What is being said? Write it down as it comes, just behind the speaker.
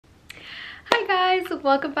guys,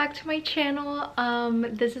 welcome back to my channel.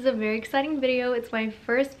 This is a very exciting video. It's my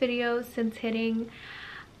first video since hitting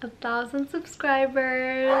 1,000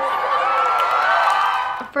 subscribers.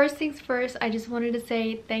 First things first, I just wanted to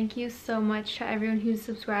say thank you so much to everyone who's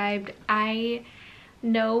subscribed. I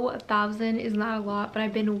know 1,000 is not a lot, but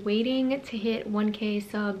I've been waiting to hit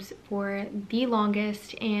 1K subs for the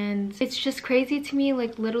longest, and it's just crazy to me.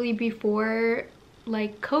 Like literally before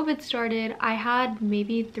like COVID started, I had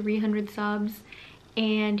maybe 300 subs,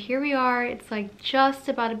 and here we are. It's like just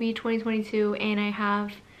about to be 2022 and I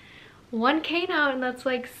have 1K now, and that's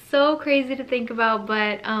like so crazy to think about.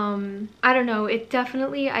 But I don't know, I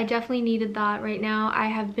definitely needed that right now. I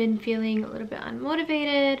have been feeling a little bit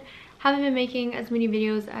unmotivated, haven't been making as many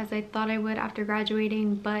videos as I thought I would after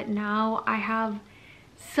graduating, but now I have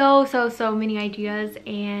so many ideas,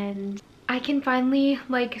 and I can finally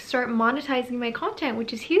like start monetizing my content,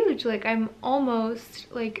 which is huge. Like I'm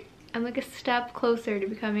like a step closer to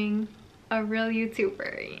becoming a real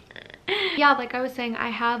YouTuber. Yeah, like I was saying, I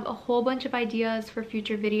have a whole bunch of ideas for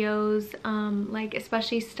future videos, like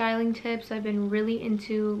especially styling tips. I've been really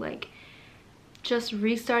into like just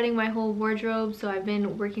restarting my whole wardrobe, so I've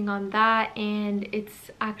been working on that, and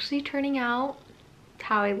it's actually turning out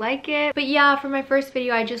how I like it. But yeah, for my first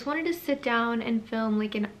video, I just wanted to sit down and film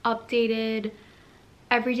like an updated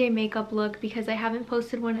everyday makeup look because I haven't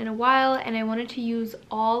posted one in a while, and I wanted to use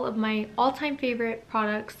all of my all-time favorite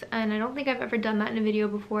products, and I don't think I've ever done that in a video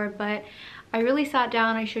before, but I really sat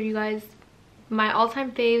down. I showed you guys my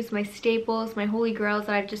all-time faves, my staples, my holy grails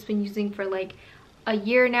that I've just been using for like a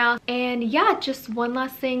year now. And yeah, just one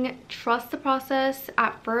last thing, trust the process.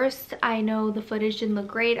 At first, I know the footage didn't look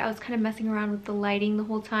great. I was kind of messing around with the lighting the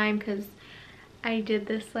whole time because I did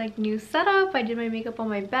this like new setup. I did my makeup on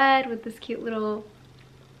my bed with this cute little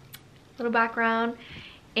background,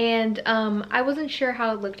 and I wasn't sure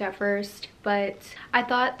how it looked at first, but I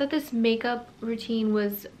thought that this makeup routine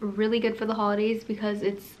was really good for the holidays because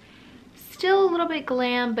it's still a little bit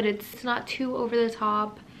glam, but it's not too over the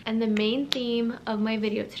top. And the main theme of my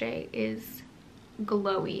video today is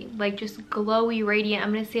glowy, like just glowy, radiant.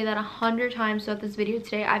 I'm gonna say that 100 times throughout this video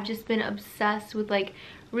today. I've just been obsessed with like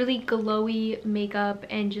really glowy makeup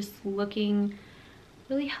and just looking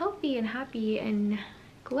really healthy and happy and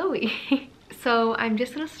glowy. So I'm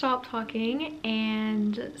just gonna stop talking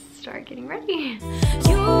and start getting ready.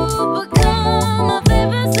 You become my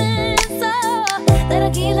favorite sensor. Let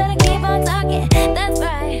her keep on talking. That's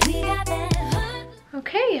right. We got that.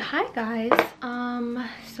 Okay, hi guys.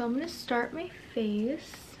 So I'm gonna start my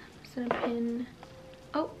face. I'm just gonna pin.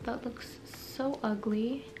 Oh, that looks so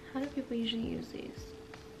ugly. How do people usually use these?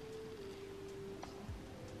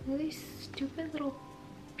 Look at these stupid little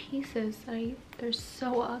pieces that they're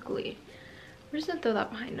so ugly. We're just gonna throw that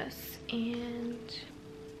behind us, and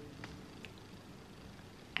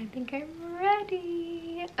I think I'm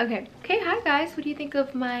ready. Okay, hi guys. What do you think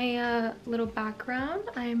of my little background?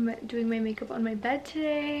 I'm doing my makeup on my bed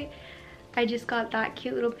today. I just got that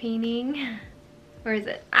cute little painting. Where is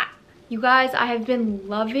it? Ah! You guys, I have been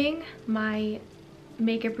loving my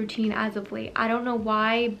makeup routine as of late. I don't know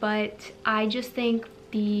why, but I just think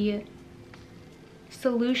the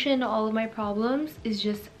solution to all of my problems is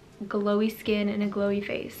just glowy skin and a glowy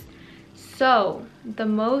face. So the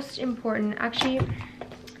most important, actually,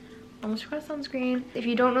 almost forgot sunscreen. If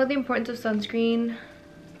you don't know the importance of sunscreen,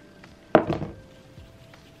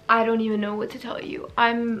 I don't even know what to tell you.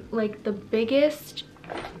 I'm like the biggest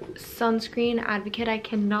sunscreen advocate. I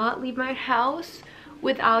cannot leave my house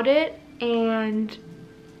without it, and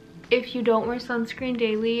if you don't wear sunscreen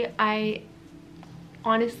daily, I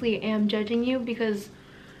honestly am judging you, because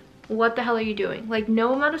what the hell are you doing? Like,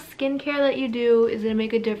 no amount of skincare that you do is gonna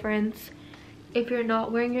make a difference if you're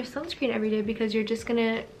not wearing your sunscreen every day, because you're just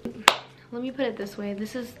gonna, let me put it this way,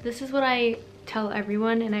 this is what I tell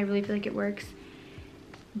everyone, and I really feel like it works.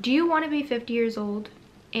 Do you want to be 50 years old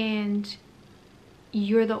and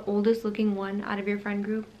you're the oldest looking one out of your friend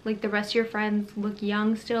group? Like the rest of your friends look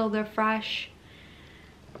young still, they're fresh,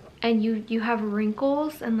 and you have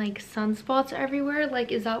wrinkles and like sunspots everywhere.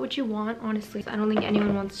 Like, is that what you want? Honestly, I don't think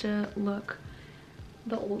anyone wants to look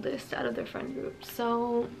the oldest out of their friend group.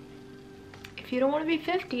 So if you don't want to be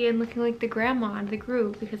 50 and looking like the grandma in the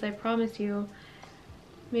group, because I promise you,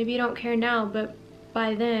 maybe you don't care now, but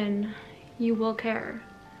by then you will care,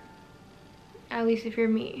 at least if you're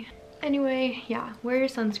me. Anyway, yeah, wear your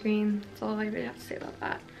sunscreen. That's all I really have to say about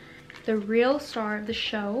that. The real star of the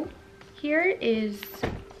show here is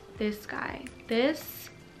this guy, this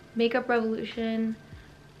Makeup Revolution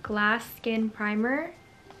Glass Skin Primer.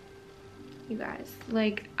 You guys,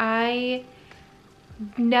 like, I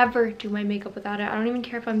never do my makeup without it. I don't even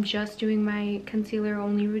care if I'm just doing my concealer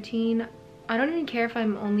only routine. I don't even care if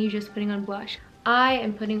I'm only just putting on blush. I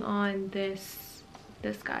am putting on this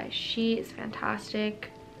guy. She is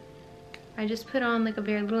fantastic. I just put on like a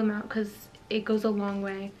very little amount because it goes a long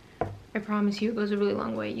way. I promise you, it goes a really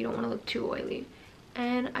long way. You don't want to look too oily.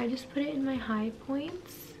 And I just put it in my high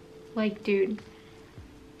points. Like, dude,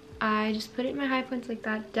 I just put it in my high points like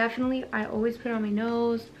that. Definitely, I always put it on my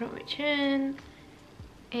nose, put it on my chin.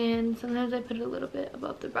 And sometimes I put it a little bit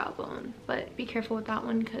above the brow bone. But be careful with that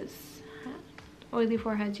one because oily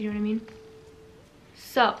foreheads, you know what I mean?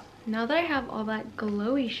 So, now that I have all that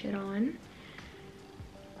glowy shit on,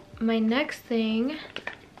 my next thing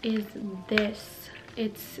is this.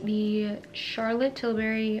 It's the Charlotte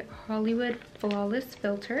Tilbury Hollywood Flawless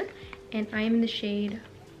Filter, and I am in the shade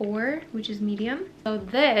 4, which is medium. So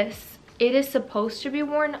this, it is supposed to be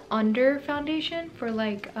worn under foundation for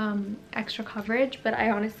like extra coverage, but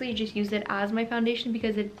I honestly just use it as my foundation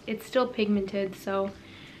because it's still pigmented, so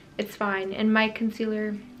it's fine. And my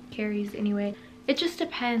concealer carries anyway. It just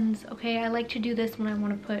depends, okay? I like to do this when I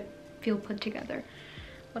want to feel put together.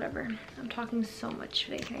 Whatever. I'm talking so much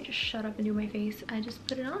today. Can I just shut up and do my face? I just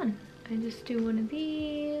put it on. I just do one of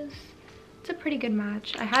these. It's a pretty good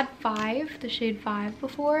match. I had 5, the shade 5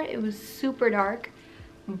 before. It was super dark,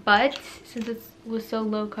 but since it was so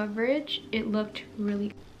low coverage, it looked really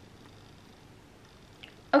good.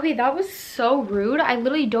 Okay, that was so rude. I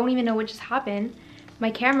literally don't even know what just happened. My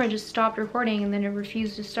camera just stopped recording and then it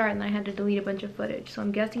refused to start, and I had to delete a bunch of footage. So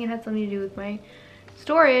I'm guessing it had something to do with my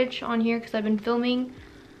storage on here because I've been filming.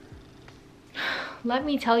 Let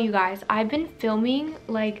me tell you guys, I've been filming,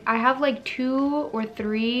 like, I have like 2 or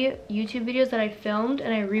 3 YouTube videos that I filmed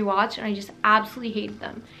and I rewatched and I just absolutely hated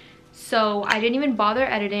them. So I didn't even bother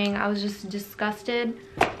editing. I was just disgusted.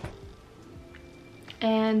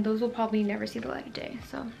 And those will probably never see the light of day.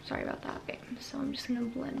 So sorry about that. Okay, so I'm just gonna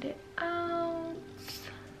blend it out.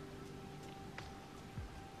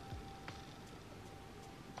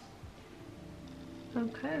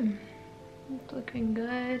 Okay, it's looking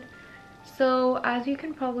good. So as you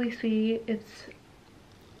can probably see, it's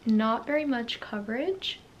not very much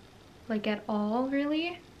coverage, like at all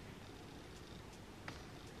really.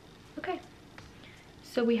 Okay,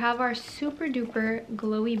 so we have our super duper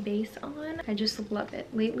glowy base on. I just love it.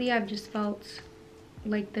 Lately I've just felt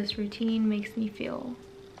like this routine makes me feel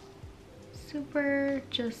super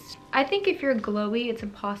just, I think if you're glowy, it's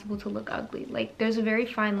impossible to look ugly. Like, there's a very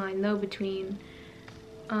fine line though between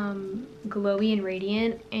glowy and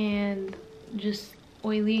radiant and just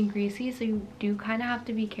oily and greasy, so you do kind of have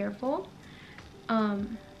to be careful. But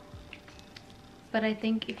I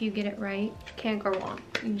think if you get it right, can't go wrong.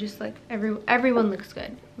 You just, like, everyone looks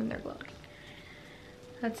good when they're glowing.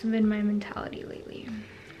 That's been my mentality lately.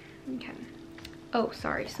 Okay. Oh,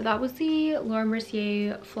 sorry. So that was the Laura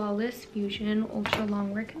Mercier Flawless Fusion Ultra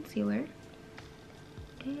Longwear Concealer.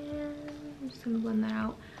 And I'm just gonna blend that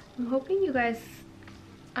out. I'm hoping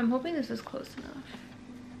this is close enough.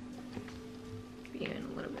 Even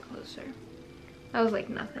a little bit closer. That was like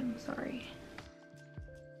nothing, sorry.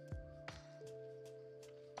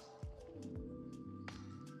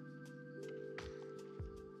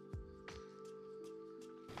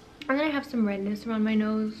 I'm gonna have some redness around my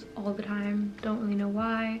nose all the time. Don't really know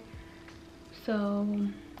why. So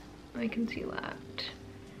I can see that.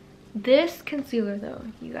 This concealer though,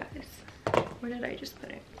 you guys, where did I just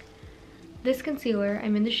put it? This concealer,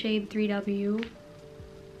 I'm in the shade 3W.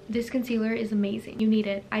 This concealer is amazing. You need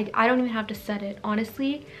it. I don't even have to set it.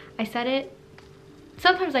 Honestly, I set it.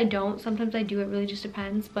 Sometimes I don't. Sometimes I do. It really just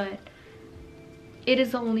depends. But it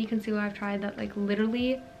is the only concealer I've tried that, like,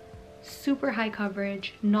 literally super high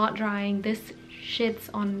coverage, not drying. This shits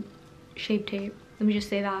on Shape Tape. Let me just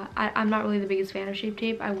say that. I'm not really the biggest fan of Shape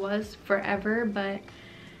Tape. I was forever, but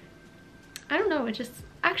I don't know. It just,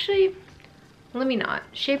 actually, let me not.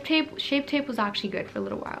 Shape Tape was actually good for a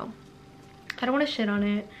little while. I don't want to shit on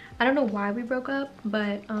it. I don't know why we broke up,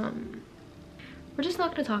 but we're just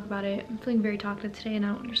not going to talk about it. I'm feeling very talkative today and I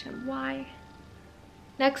don't understand why.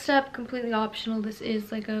 Next up, completely optional. This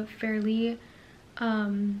is like a fairly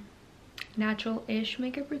natural-ish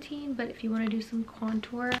makeup routine, but if you want to do some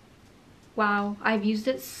contour, wow, I've used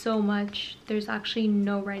it so much. There's actually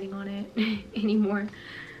no writing on it anymore.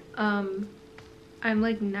 I'm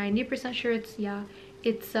like 90% sure it's, yeah,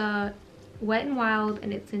 it's Wet n Wild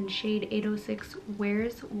and it's in shade 806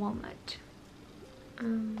 Where's Walnut. I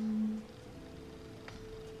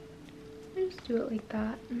just do it like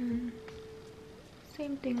that, and then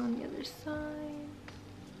same thing on the other side.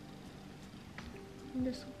 And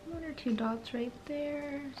just 1 or 2 dots right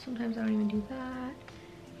there. Sometimes I don't even do that.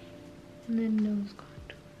 And then nose contour.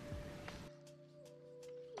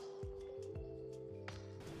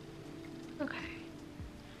 Okay.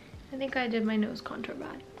 I think I did my nose contour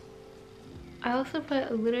bad. I also put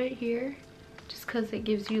a little bit here just because it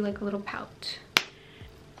gives you like a little pout.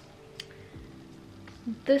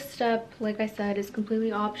 This step, like I said, is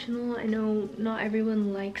completely optional. I know not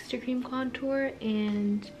everyone likes to cream contour,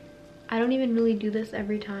 and I don't even really do this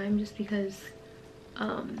every time just because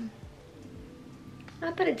not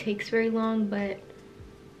that it takes very long, but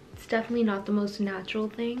it's definitely not the most natural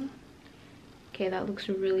thing. Okay, that looks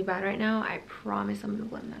really bad right now. I promise I'm gonna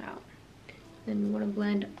blend that out. Then we want to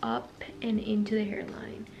blend up and into the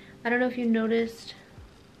hairline. I don't know if you noticed,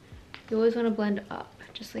 you always want to blend up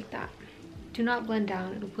just like that. Do not blend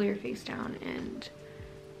down, it'll pull your face down, and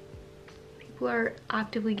people are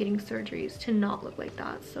actively getting surgeries to not look like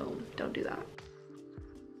that, so don't do that.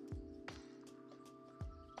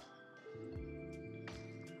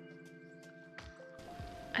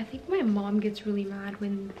 I think my mom gets really mad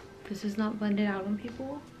when this is not blended out on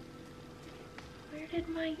people. Where did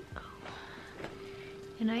my, oh.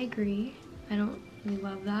 And I agree, I don't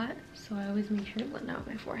love that, so I always make sure to blend out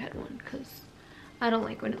my forehead one because I don't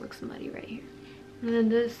like when it looks muddy right here. And then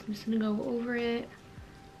this, I'm just gonna go over it,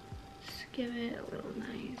 just give it a little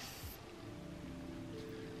nice.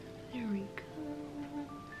 There we go.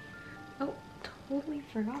 Oh, totally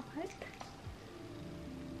forgot.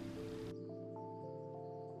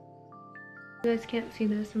 You guys can't see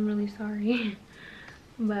this, I'm really sorry,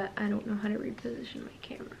 but I don't know how to reposition my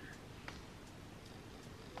camera.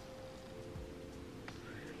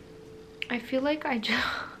 I feel like I just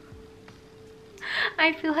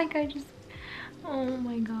oh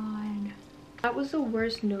my god. That was the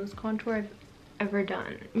worst nose contour I've ever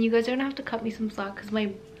done. You guys are gonna have to cut me some slack because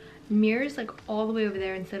my mirror is like all the way over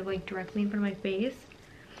there instead of like directly in front of my face.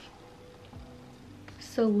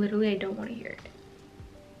 So literally I don't want to hear it.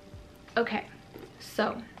 Okay,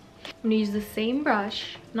 so I'm gonna use the same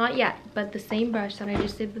brush, not yet, but the same brush that I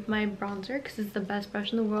just did with my bronzer because it's the best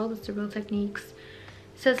brush in the world. It's the Real Techniques.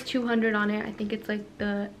 It says 200 on it. I think it's like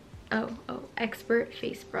the expert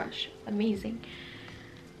face brush. Amazing.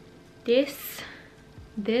 This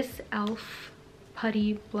e.l.f.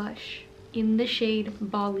 putty blush in the shade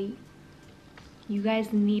Bali. You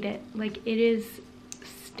guys need it. Like, it is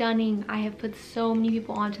stunning. I have put so many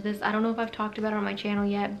people onto this. I don't know if I've talked about it on my channel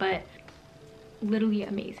yet, but literally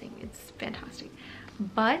amazing. It's fantastic.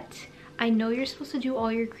 But I know you're supposed to do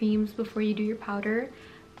all your creams before you do your powder,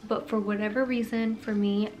 but for whatever reason, for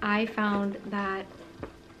me, I found that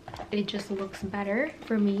it just looks better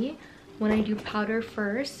for me when I do powder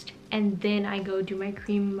first and then I go do my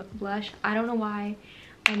cream blush. I don't know why.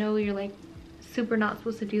 I know you're like super not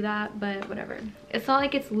supposed to do that, but whatever. It's not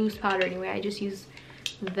like it's loose powder anyway. I just use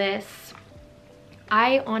this.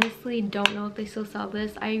 I honestly don't know if they still sell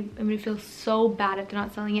this. I'm gonna feel so bad if they're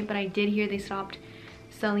not selling it, but I did hear they stopped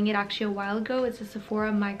selling it actually a while ago. It's a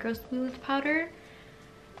Sephora Micro Smooth powder.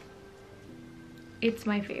 It's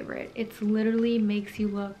my favorite. It's literally makes you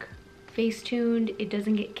look face tuned. It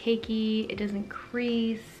doesn't get cakey. It doesn't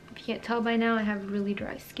crease. If you can't tell by now, I have really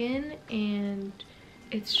dry skin, and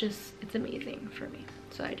it's amazing for me.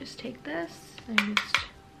 So I just take this and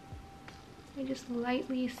I just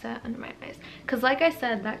lightly set under my eyes. Because like I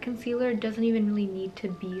said, that concealer doesn't even really need to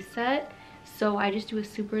be set. So I just do a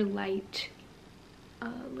super light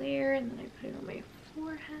layer, and then I put it on my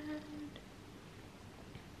forehead.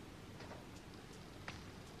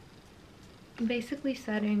 I'm basically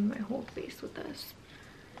setting my whole face with this.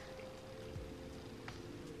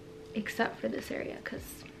 Except for this area,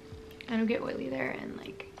 because I don't get oily there, and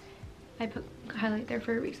like I put highlight there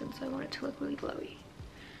for a reason, so I want it to look really glowy.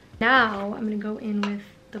 Now I'm gonna go in with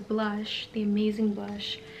the blush, the amazing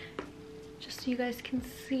blush, just so you guys can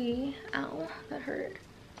see, ow, that hurt,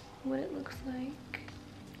 what it looks like.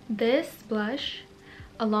 This blush,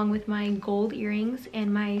 along with my gold earrings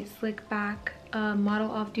and my slick back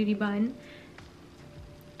model off-duty bun,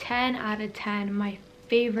 10 out of 10, my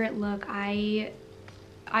favorite look. I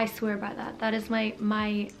swear by that. That is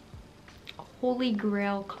my holy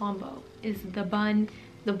grail combo, is the bun,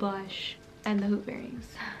 the blush, and the hoop earrings.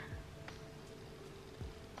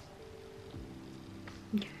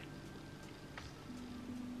 Okay.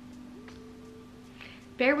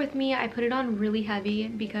 Bear with me, I put it on really heavy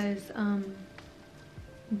because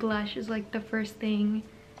blush is like the first thing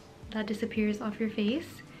that disappears off your face.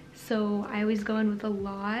 So I always go in with a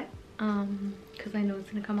lot because I know it's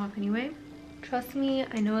gonna come off anyway. Trust me,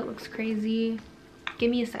 I know it looks crazy.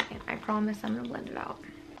 Give me a second, I promise I'm gonna blend it out.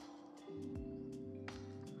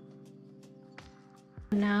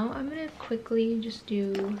 Now I'm gonna quickly just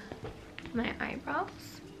do my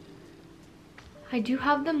eyebrows. I do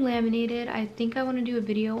have them laminated. I think I want to do a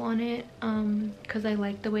video on it because I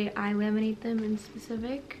like the way I laminate them in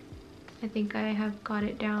specific. I think I have got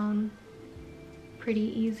it down pretty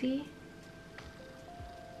easy.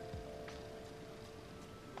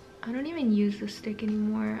 I don't even use the stick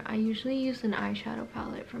anymore. I usually use an eyeshadow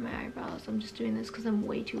palette for my eyebrows. I'm just doing this because I'm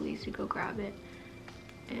way too lazy to go grab it.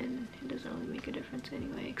 And it doesn't really make a difference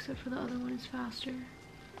anyway, except for the other one is faster.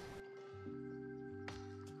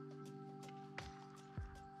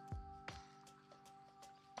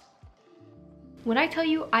 When I tell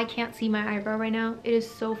you I can't see my eyebrow right now, it is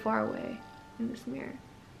so far away in this mirror.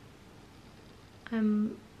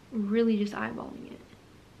 I'm really just eyeballing it.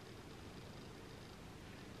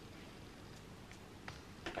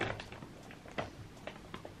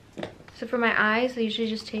 So for my eyes, I usually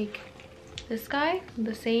just take this guy,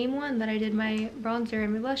 the same one that I did my bronzer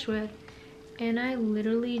and my blush with, and I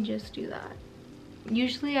literally just do that.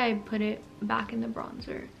 Usually I put it back in the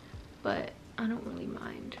bronzer, but I don't really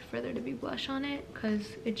mind for there to be blush on it because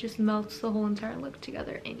it just melts the whole entire look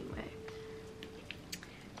together anyway.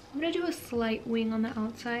 I'm gonna do a slight wing on the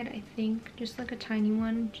outside, I think, just like a tiny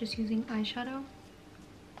one, just using eyeshadow.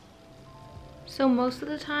 So most of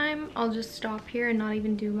the time I'll just stop here and not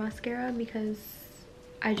even do mascara because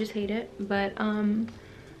I just hate it, but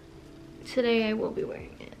today I will be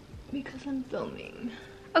wearing it because I'm filming.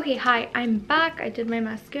 Okay, hi, I'm back. I did my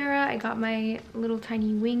mascara. I got my little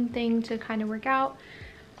tiny wing thing to kind of work out.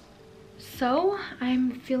 So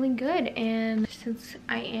I'm feeling good, and since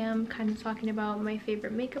I am kind of talking about my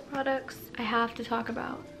favorite makeup products, I have to talk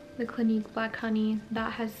about the Clinique Black Honey.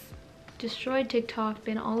 That has destroyed TikTok,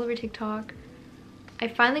 been all over TikTok. I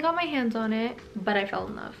finally got my hands on it, but I fell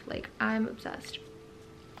in love. Like, I'm obsessed.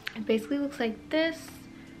 It basically looks like this.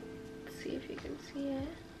 Let's see if you can see it.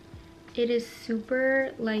 It is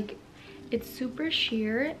super, like, it's super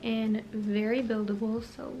sheer and very buildable.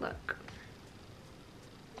 So look,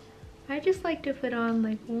 I just like to put on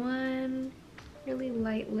like one really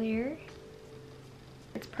light layer.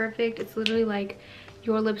 It's perfect. It's literally like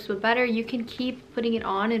your lips but better. You can keep putting it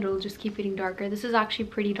on, it'll just keep getting darker. This is actually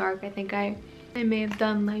pretty dark. I think I may have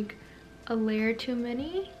done like a layer too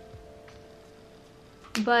many,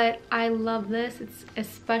 but I love this. It's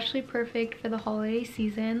especially perfect for the holiday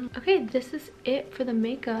season. Okay, this is it for the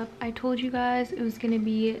makeup. I told you guys it was gonna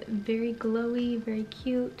be very glowy, very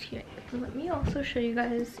cute. Here, let me also show you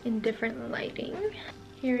guys in different lighting.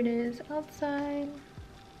 Here it is outside.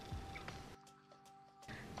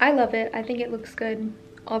 I love it. I think it looks good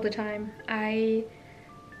all the time. I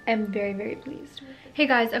am very, very pleased. Hey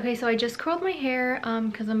guys, okay, so I just curled my hair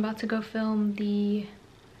because I'm about to go film the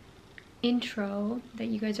intro that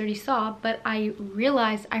you guys already saw, but I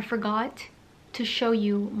realized I forgot to show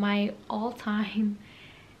you my all-time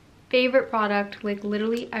favorite product, like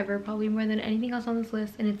literally ever, probably more than anything else on this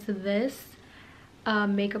list, and it's this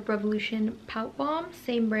Makeup Revolution Pout Balm,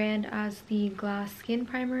 same brand as the Glass Skin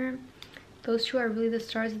Primer. Those two are really the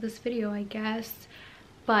stars of this video, I guess,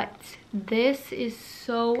 but this is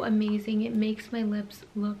so amazing. It makes my lips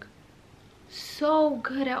look so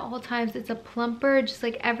good at all times. It's a plumper, just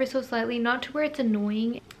like ever so slightly, not to where it's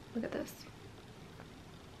annoying. Look at this.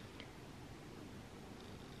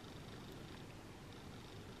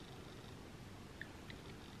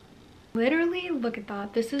 Literally, look at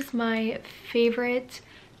that. This is my favorite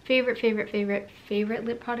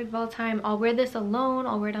lip product of all time. I'll wear this alone.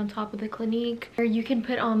 I'll wear it on top of the Clinique. Or you can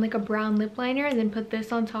put on like a brown lip liner and then put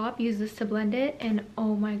this on top, use this to blend it, and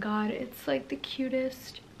oh my god, it's like the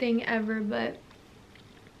cutest thing ever. But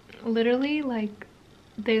literally, like,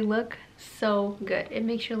 they look so good. It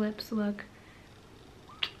makes your lips look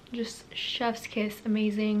just chef's kiss,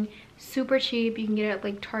 amazing, super cheap. You can get it at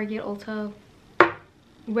like Target, Ulta,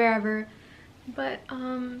 wherever. But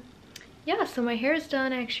yeah, so my hair is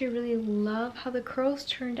done. I actually really love how the curls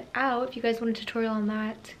turned out. If you guys want a tutorial on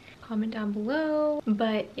that, comment down below.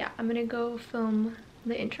 But yeah, I'm gonna go film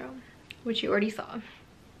the intro, which you already saw.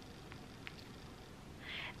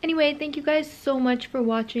 Anyway, thank you guys so much for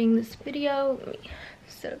watching this video. Let me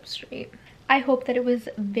sit up straight. I hope that it was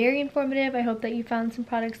very informative. I hope that you found some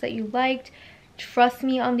products that you liked. Trust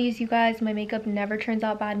me on these, you guys. My makeup never turns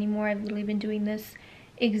out bad anymore. I've literally been doing this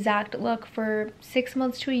exact look for 6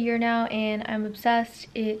 months to a year now, and I'm obsessed.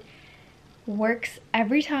 It works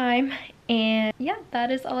every time. And yeah,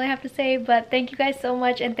 that is all I have to say. But thank you guys so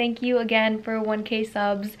much, and thank you again for 1K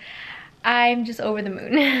subs. I'm just over the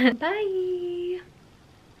moon. Bye.